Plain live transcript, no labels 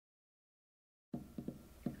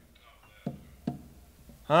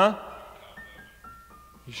Huh?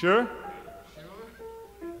 You sure?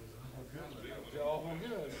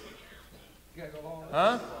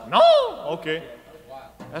 Huh? No? Okay.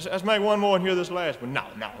 Let's make one more and hear this last one. No.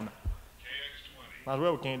 Might as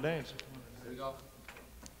well, we can't dance. Here we go.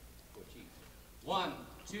 1,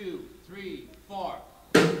 2, 3, 4.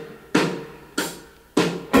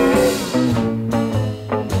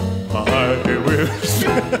 I will.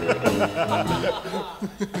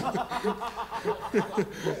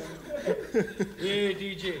 Yeah,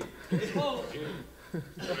 DJ.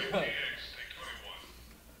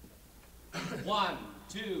 1,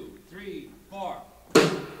 2, 3, 4.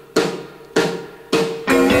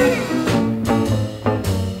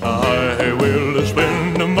 I will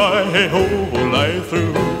spend my whole life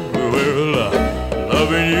through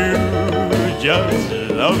loving you, just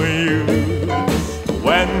loving you.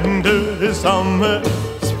 Winter, summer,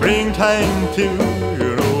 springtime too.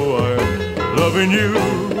 You know I'm loving you,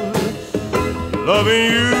 loving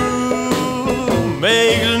you.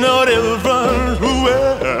 Makes no difference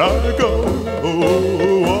where I go,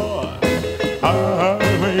 what I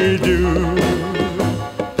may do.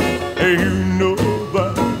 You know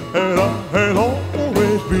that I'll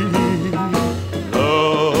always be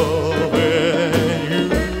loving you.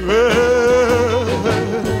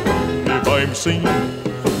 If I'm seen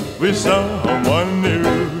with some